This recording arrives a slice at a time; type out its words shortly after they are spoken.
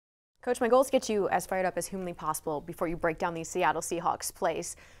Coach, my goal is to get you as fired up as humanly possible before you break down these Seattle Seahawks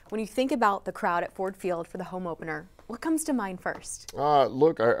plays. When you think about the crowd at Ford Field for the home opener, what comes to mind first?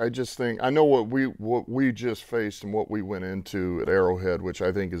 Look, I just think I know what we just faced and what we went into at Arrowhead, which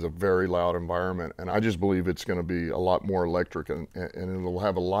I think is a very loud environment, and I just believe it's going to be a lot more electric and it'll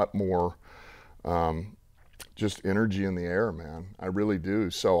have a lot more just energy in the air, man. I really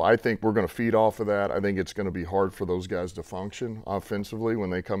do. So I think we're going to feed off of that. I think it's going to be hard for those guys to function offensively when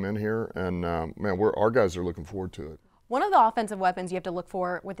they come in here, and man, our guys are looking forward to it. One of the offensive weapons you have to look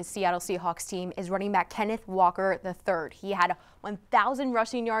for with the Seattle Seahawks team is running back Kenneth Walker III. He had 1,000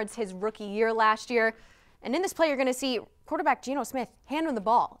 rushing yards his rookie year last year. And in this play, you're going to see quarterback Geno Smith hand him the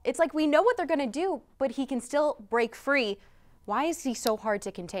ball. It's like we know what they're going to do, but he can still break free. Why is he so hard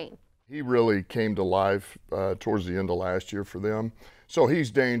to contain? He really came to life towards the end of last year for them. So he's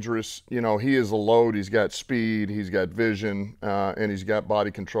dangerous. You know, he is a load. He's got speed, he's got vision, and he's got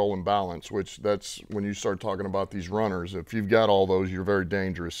body control and balance, which that's when you start talking about these runners. If you've got all those, you're very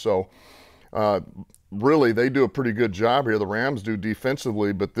dangerous. So really, they do a pretty good job here. The Rams do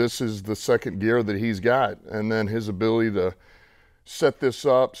defensively, but this is the second gear that he's got. And then his ability to set this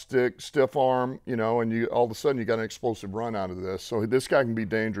up, stiff arm, you know, and all of a sudden you got an explosive run out of this. So this guy can be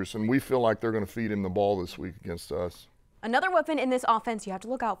dangerous, and we feel like they're going to feed him the ball this week against us. Another weapon in this offense you have to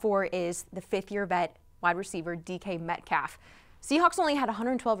look out for is the fifth-year vet wide receiver DK Metcalf. Seahawks only had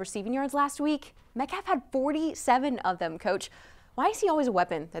 112 receiving yards last week. Metcalf had 47 of them, Coach. Why is he always a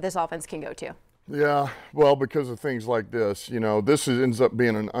weapon that this offense can go to? Yeah, well, because of things like this. You know, ends up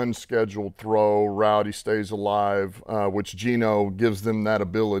being an unscheduled throw. Rowdy stays alive, which Geno gives them that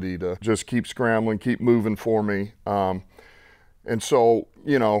ability to just keep scrambling, keep moving for me. And so,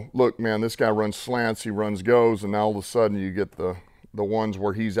 you know, look, man, this guy runs slants, he runs goes, and now all of a sudden you get the ones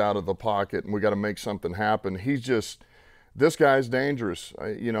where he's out of the pocket and we got to make something happen. This guy's dangerous.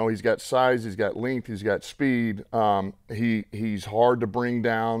 You know, he's got size, he's got length, he's got speed. He's hard to bring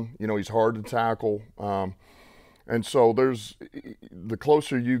down. You know, he's hard to tackle. And so the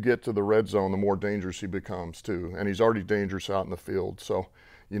closer you get to the red zone, the more dangerous he becomes too. And he's already dangerous out in the field. So,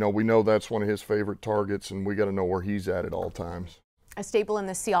 you know, we know that's one of his favorite targets, and we got to know where he's at all times. A staple in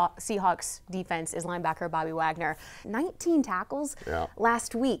the Seahawks defense is linebacker Bobby Wagner. 19 tackles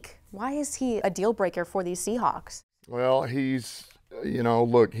last week. Why is he a deal breaker for these Seahawks? Well, you know,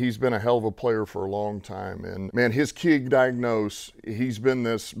 look, he's been a hell of a player for a long time. And, man, his key diagnose, he's been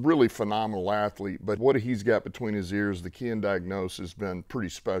this really phenomenal athlete. But what he's got between his ears, the key and diagnose, has been pretty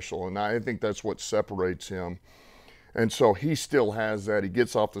special. And I think that's what separates him. And so he still has that. He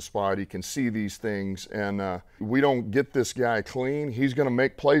gets off the spot. He can see these things. And we don't get this guy clean, he's going to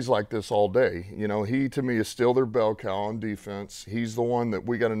make plays like this all day. You know, he, to me, is still their bell cow on defense. He's the one that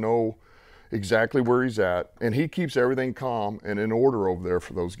we got to know exactly where he's at, and he keeps everything calm and in order over there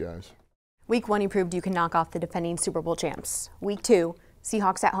for those guys. Week 1, you proved you can knock off the defending Super Bowl champs. Week 2,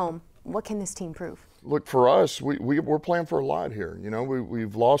 Seahawks at home. What can this team prove? Look, for us, we're playing for a lot here. You know,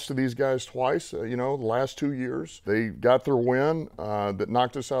 we've lost to these guys twice, you know, the last 2 years. They got their win that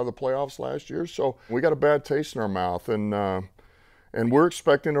knocked us out of the playoffs last year, so we got a bad taste in our mouth, and we're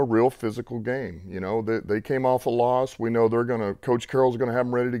expecting a real physical game. You know, they came off a loss. We know Coach Carroll's going to have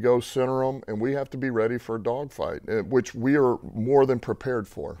them ready to go, center them, and we have to be ready for a dogfight, which we are more than prepared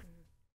for.